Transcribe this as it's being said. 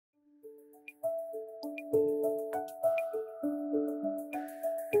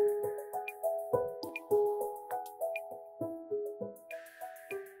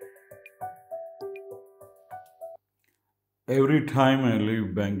Every time I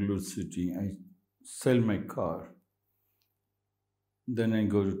leave Bangalore city, I sell my car. Then I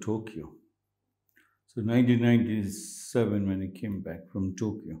go to Tokyo. So 1997, when I came back from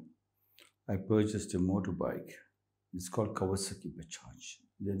Tokyo, I purchased a motorbike. It's called Kawasaki Bajaj.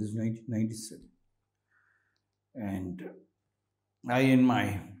 That is 1997. And I and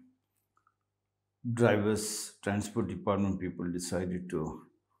my drivers, transport department people decided to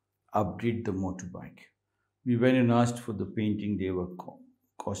upgrade the motorbike. We went and asked for the painting. They were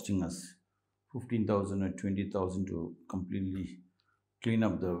costing us 15,000 or 20,000 to completely clean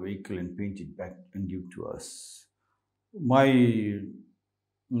up the vehicle and paint it back and give to us. My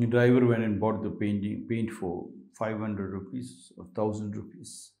driver went and bought the paint for 500 rupees or 1,000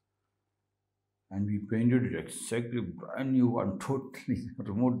 rupees. And we painted it exactly brand new and totally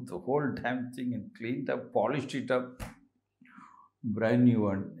removed the whole damn thing and cleaned up, polished it up, brand new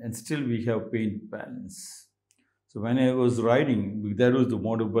one. And still we have paint balance. So when I was riding, that was the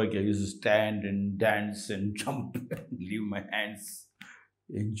motorbike. I used to stand and dance and jump and leave my hands,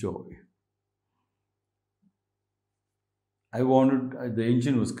 enjoy. I wanted, the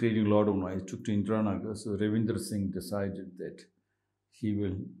engine was creating a lot of noise. Took to Indranagar. So Ravindra Singh decided that he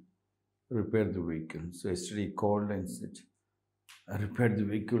will repair the vehicle. So yesterday he called and said, I repaired the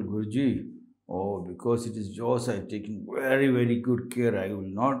vehicle, Guruji. Oh, because it is yours, I have taken very, very good care. I will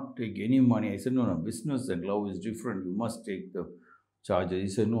not take any money. I said, no, business and love is different. You must take the charges. He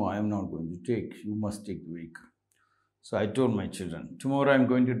said, no, I am not going to take. You must take the vehicle. So I told my children, tomorrow I am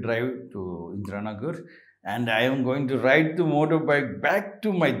going to drive to Indranagar and I am going to ride the motorbike back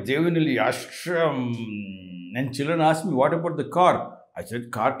to my Devanali ashram. And children asked me, what about the car? I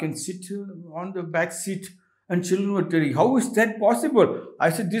said, car can sit on the back seat. And children were telling, how is that possible? I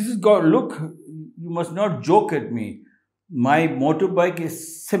said, this is God. Look, you must not joke at me. My motorbike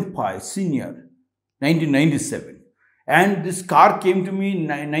is Senpai, senior, 1997. And this car came to me in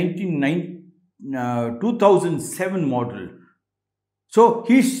 2007 model. So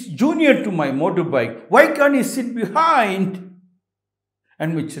he's junior to my motorbike. Why can't he sit behind?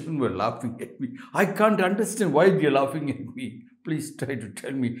 And my children were laughing at me. I can't understand why they're laughing at me. Please try to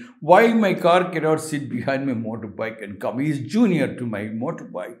tell me why my car cannot sit behind my motorbike and come. He is junior to my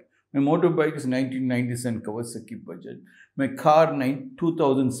motorbike. My motorbike is 1997 Kawasaki Bajaj. My car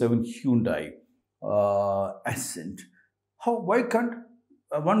 2007 Hyundai Ascent. Why can't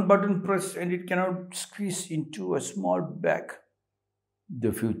one button press and it cannot squeeze into a small bag?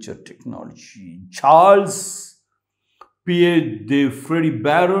 The future technology. Charles Pierre de Freddy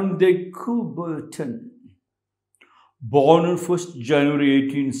Baron de Coubertin, born on 1st January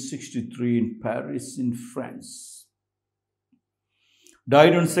 1863 in Paris, in France.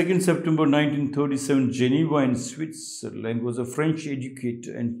 Died on 2nd September 1937, Geneva in Switzerland, was a French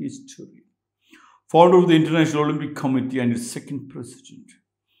educator and historian. Founder of the International Olympic Committee and its second president.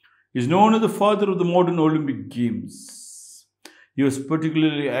 He is known as the father of the modern Olympic Games. He was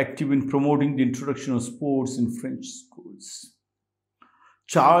particularly active in promoting the introduction of sports in French schools.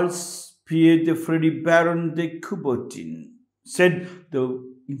 Charles Pierre de Freddy Baron de Coubertin said the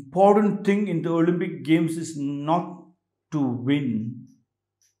important thing in the Olympic Games is not to win,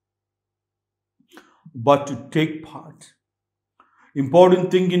 but to take part.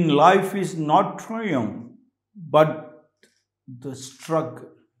 Important thing in life is not triumph, but the struggle.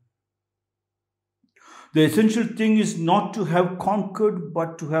 The essential thing is not to have conquered,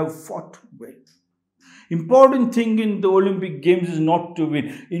 but to have fought well. Important thing in the Olympic Games is not to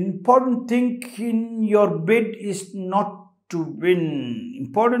win. Important thing in your bed is not to win.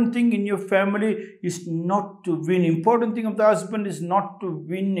 Important thing in your family is not to win. Important thing of the husband is not to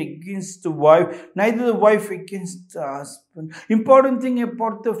win against the wife, neither the wife against the husband. Important thing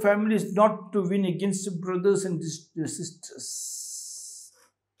about the family is not to win against the brothers and the sisters,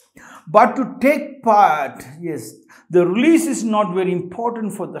 but to take part. Yes, the release is not very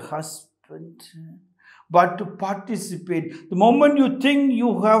important for the husband, but to participate. The moment you think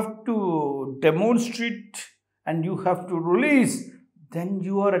you have to demonstrate and you have to release, then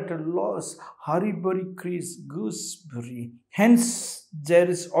you are at a loss. Hurry-burry creates gooseberry. Hence, there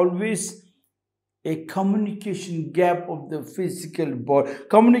is always a communication gap of the physical body,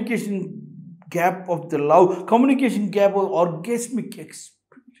 communication gap of the love, communication gap of orgasmic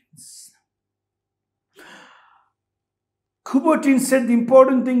experience. Coubertin said the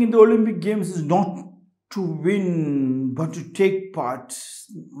important thing in the Olympic Games is not to win, but to take part.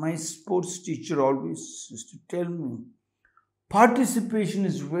 My sports teacher always used to tell me, participation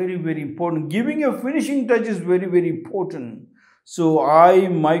is very, very important. Giving a finishing touch is very, very important. So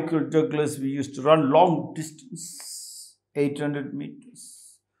Michael Douglas, we used to run long distance, 800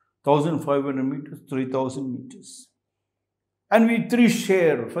 meters, 1,500 meters, 3,000 meters. And we three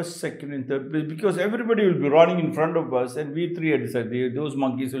share first, second, and third place because everybody will be running in front of us, and we three had decided those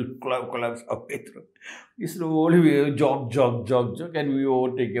monkeys will collapse halfway through. We slowly we jog, and we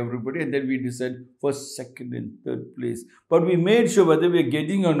overtake everybody, and then we decide first, second, and third place. But we made sure whether we are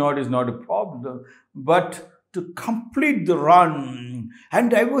getting or not is not a problem, but to complete the run.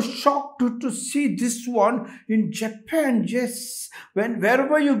 And I was shocked to see this one in Japan. Yes,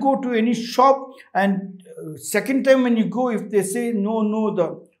 wherever you go to any shop, and second time when you go, if they say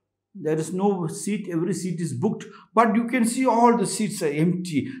no, there is no seat, every seat is booked, but you can see all the seats are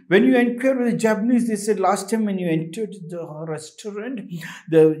empty. When you inquire with the Japanese, they said last time when you entered the restaurant,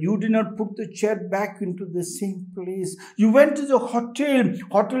 you did not put the chair back into the same place. You went to the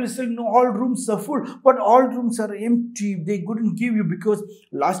hotel is saying no, all rooms are full, but all rooms are empty. They couldn't give you because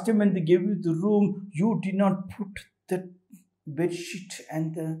last time when they gave you the room, you did not put the bedsheet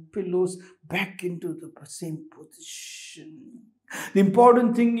and the pillows back into the same position. The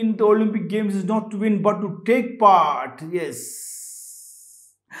important thing in the Olympic Games is not to win, but to take part.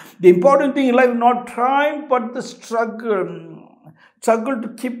 Yes. The important thing in life is not triumph, but the struggle. Struggle to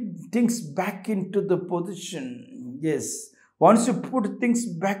keep things back into the position. Yes. Once you put things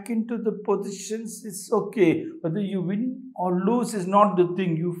back into the positions, it's okay. Whether you win or lose is not the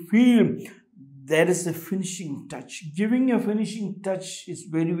thing. You feel there is a finishing touch. Giving a finishing touch is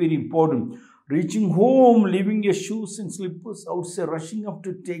very, very important. Reaching home, leaving your shoes and slippers outside, rushing up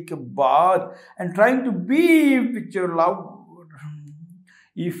to take a bath, and trying to be with your lover.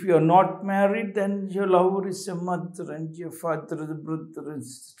 If you are not married, then your lover is a mother and your father is a brother.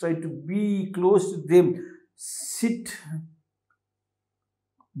 Try to be close to them. Sit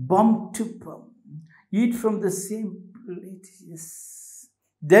bum to bum. Eat from the same plate. Yes.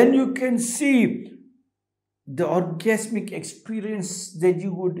 Then you can see the orgasmic experience that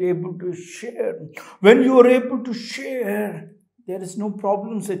you would able to share. When you are able to share, there is no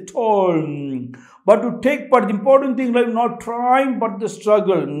problems at all. But to take part, the important thing like not trying, but the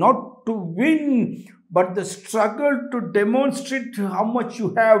struggle. Not to win, but the struggle to demonstrate how much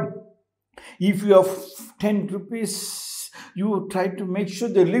you have. If you have 10 rupees, you try to make sure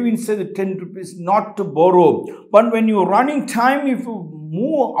they live inside the 10 rupees, not to borrow. But when you're running time, if you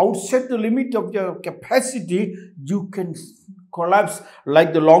move outside the limit of your capacity, you can collapse.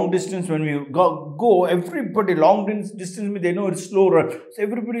 Like the long distance, when we go everybody long distance, they know it's slow run, so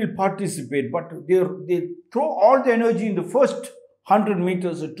everybody will participate, but they throw all the energy in the first 100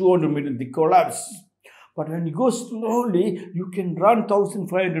 meters or 200 meters, they collapse. But when you go slowly, you can run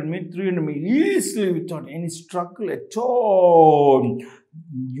 1,500 meters, 300 meters easily without any struggle at all.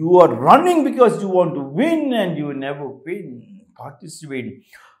 You are running because you want to win, and you will never win. Participating.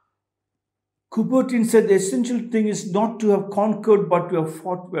 Coubertin said the essential thing is not to have conquered, but to have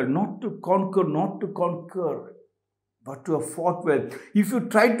fought well. Not to conquer, but to have fought well. If you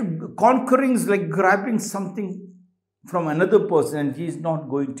try to, conquering is like grabbing something from another person and he is not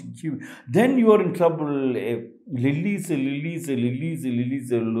going to give, then you are in trouble. Lily is a lily, is a lily, is a lily,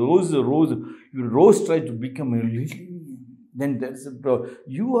 is a rose, a rose. Your rose try to become a lily, then there is a problem.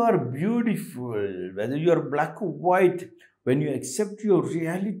 You are beautiful, whether you are black or white. When you accept your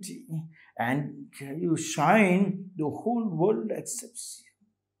reality and you shine, the whole world accepts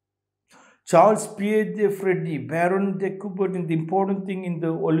you. Charles Pierre de Freddy, Baron de Coubertin, the important thing in the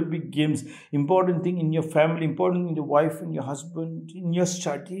Olympic Games, important thing in your family, important in your wife and your husband, in your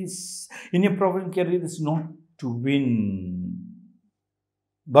studies, in your professional career is not to win,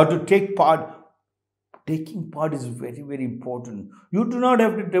 but to take part. Taking part is very, very important. You do not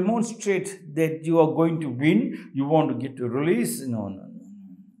have to demonstrate that you are going to win. You want to get a release. No.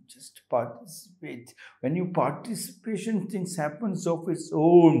 Just participate. When you participation, things happen of its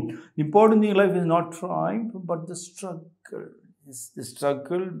own. The important thing in life is not triumph, but the struggle. It's the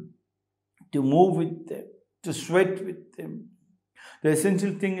struggle to move with them, to sweat with them. The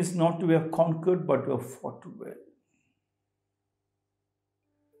essential thing is not to have conquered, but to have fought well.